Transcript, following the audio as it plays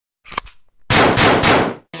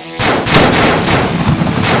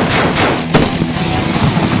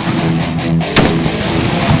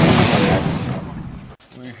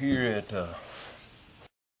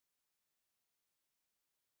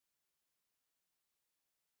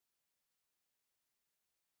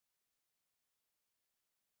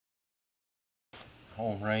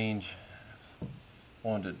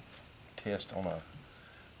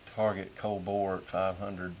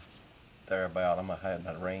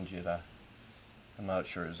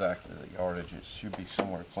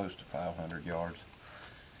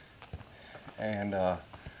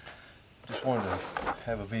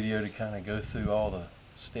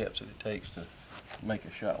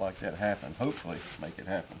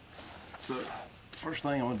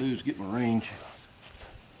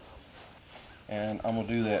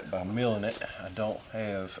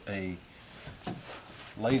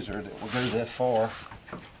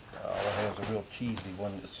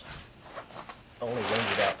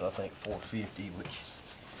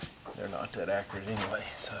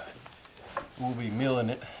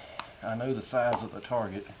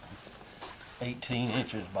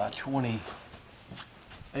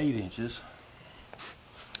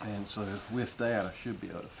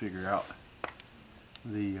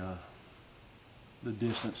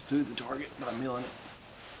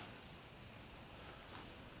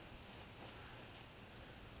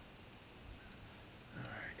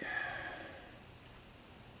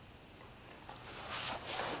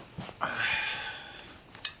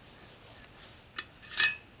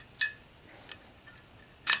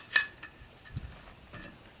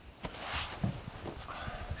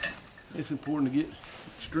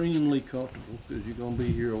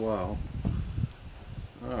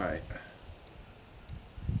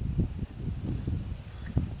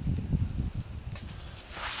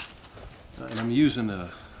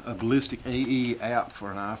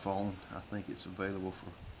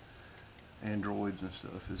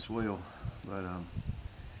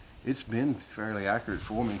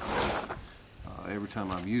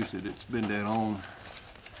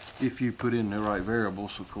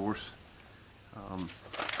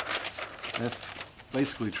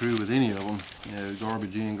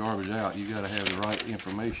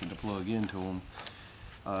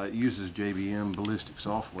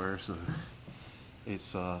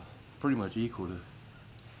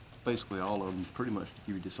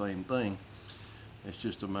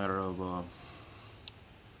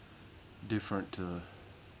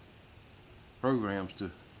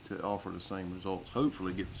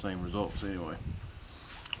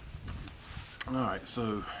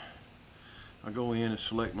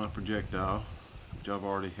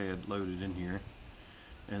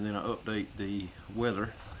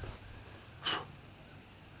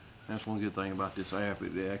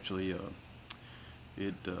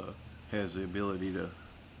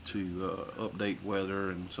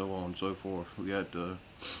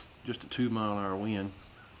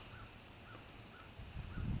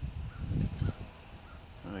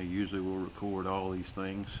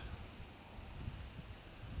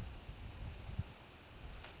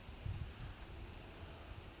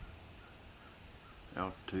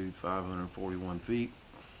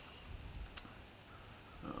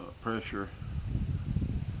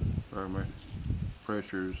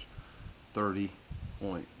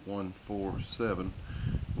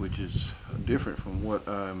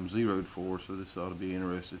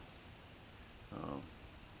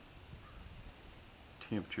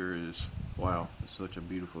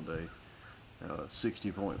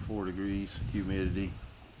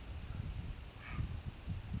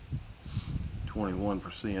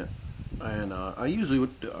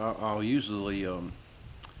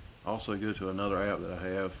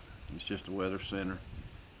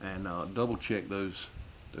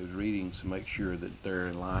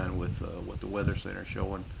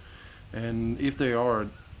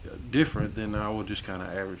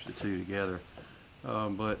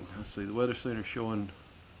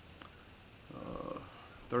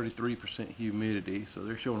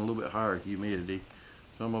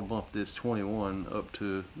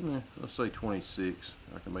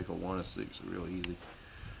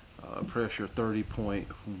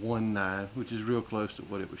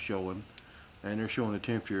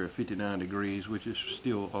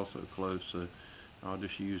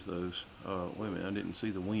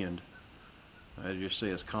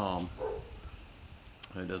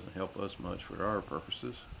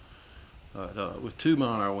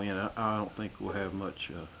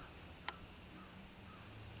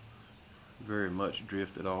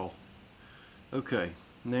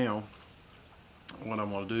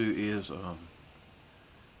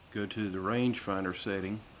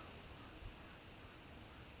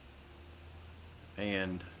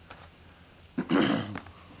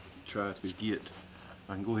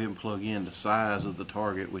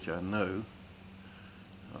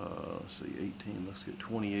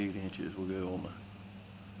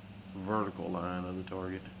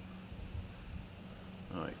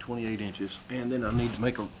All right, 28 inches. And then I need to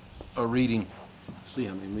make a reading, see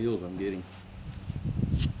how many meals I'm getting.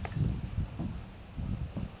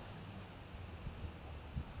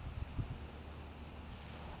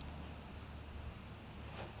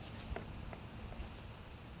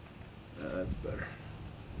 That's better.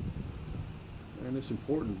 And it's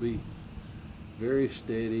important to be very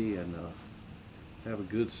steady and have a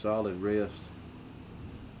good solid rest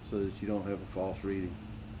so that you don't have a false reading.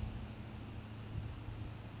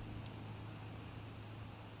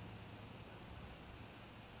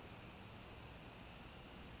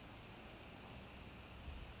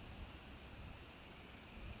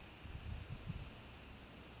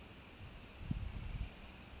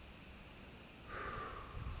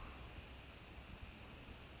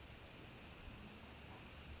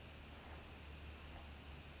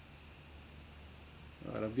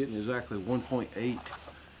 All right, I'm getting exactly 1.8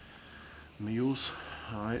 meals.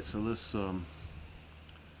 All right, so let's see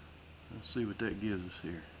what that gives us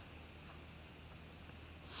here.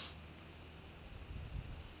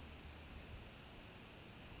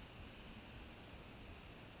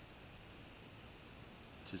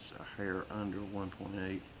 Just a hair under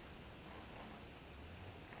 1.8.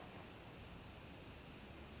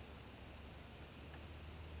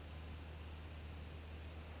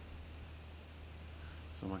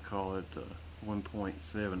 So I'm going to call it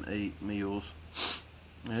 1.78 meals.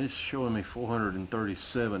 And it's showing me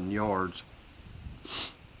 437 yards.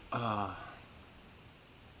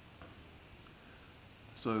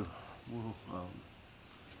 So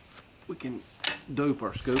we can dope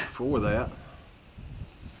our scope for that.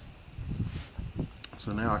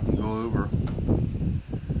 So now I can go over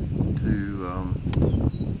to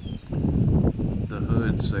the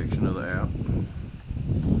hood section of the app.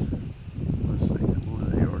 Let's see, what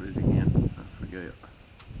was the yardage again? I forget.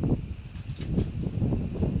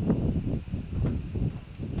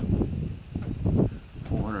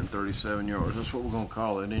 .437 yards. That's what we're going to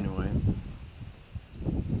call it anyway.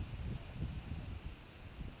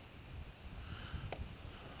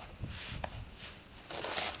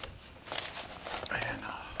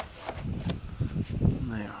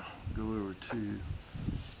 Now go over to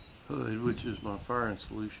HUD, which is my fire and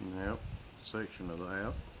solution app section of the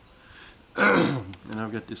app. And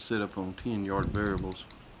I've got this set up on 10-yard variables,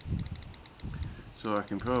 so I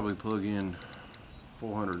can probably plug in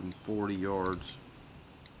 440 yards,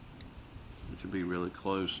 which would be really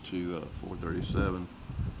close to 437.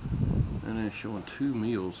 And then showing 2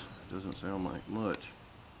 meals doesn't sound like much.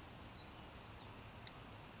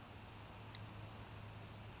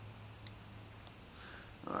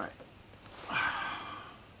 Alright.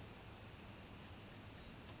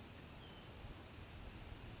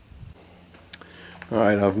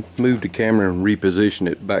 Alright, I've moved the camera and repositioned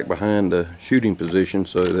it back behind the shooting position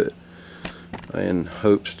so that in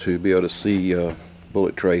hopes to be able to see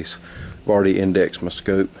bullet trace. I've already indexed my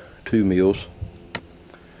scope 2 meals,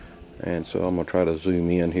 and so I'm going to try to zoom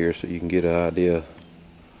in here so you can get an idea,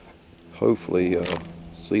 hopefully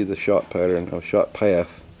see the shot pattern or shot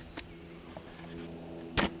path.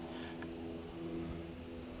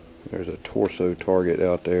 There's a torso target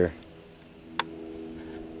out there.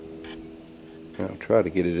 I'll try to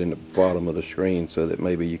get it in the bottom of the screen so that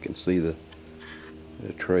maybe you can see the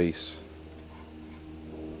trace.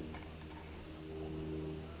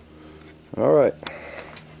 Alright,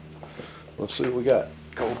 let's see what we got.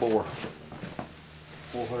 Cold bore,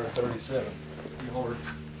 437 yard,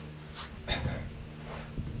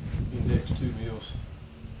 index 2 meals.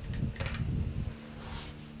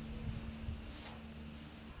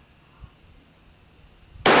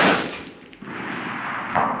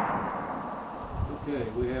 Okay,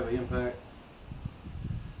 we have an impact.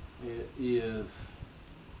 It is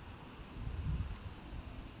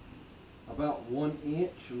about 1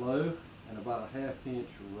 inch low and about a ½ inch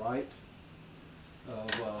right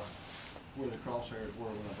of where the crosshairs were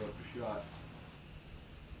when I broke the shot.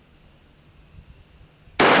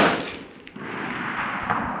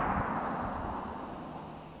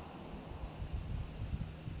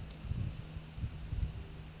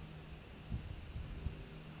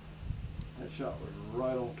 That shot was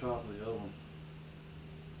right on top of the other one.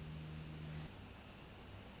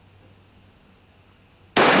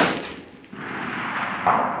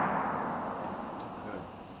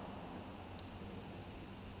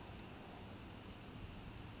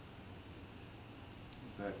 In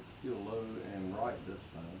fact, it's still low and right this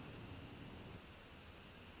time.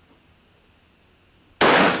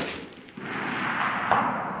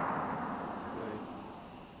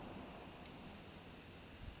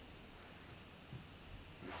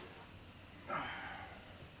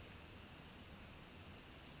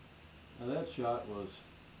 Now that's test shot was,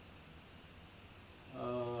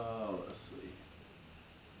 let's see.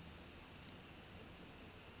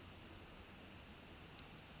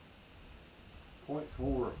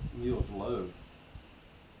 0.4 mils low.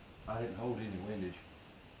 I didn't hold any windage.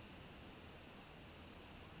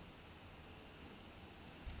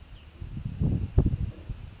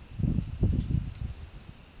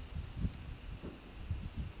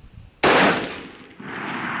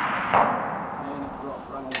 And it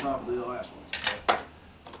dropped right on top of the last one. So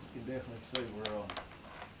you can definitely see we're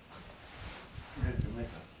ready to make a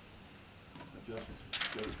adjustment to the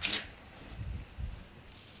scope here.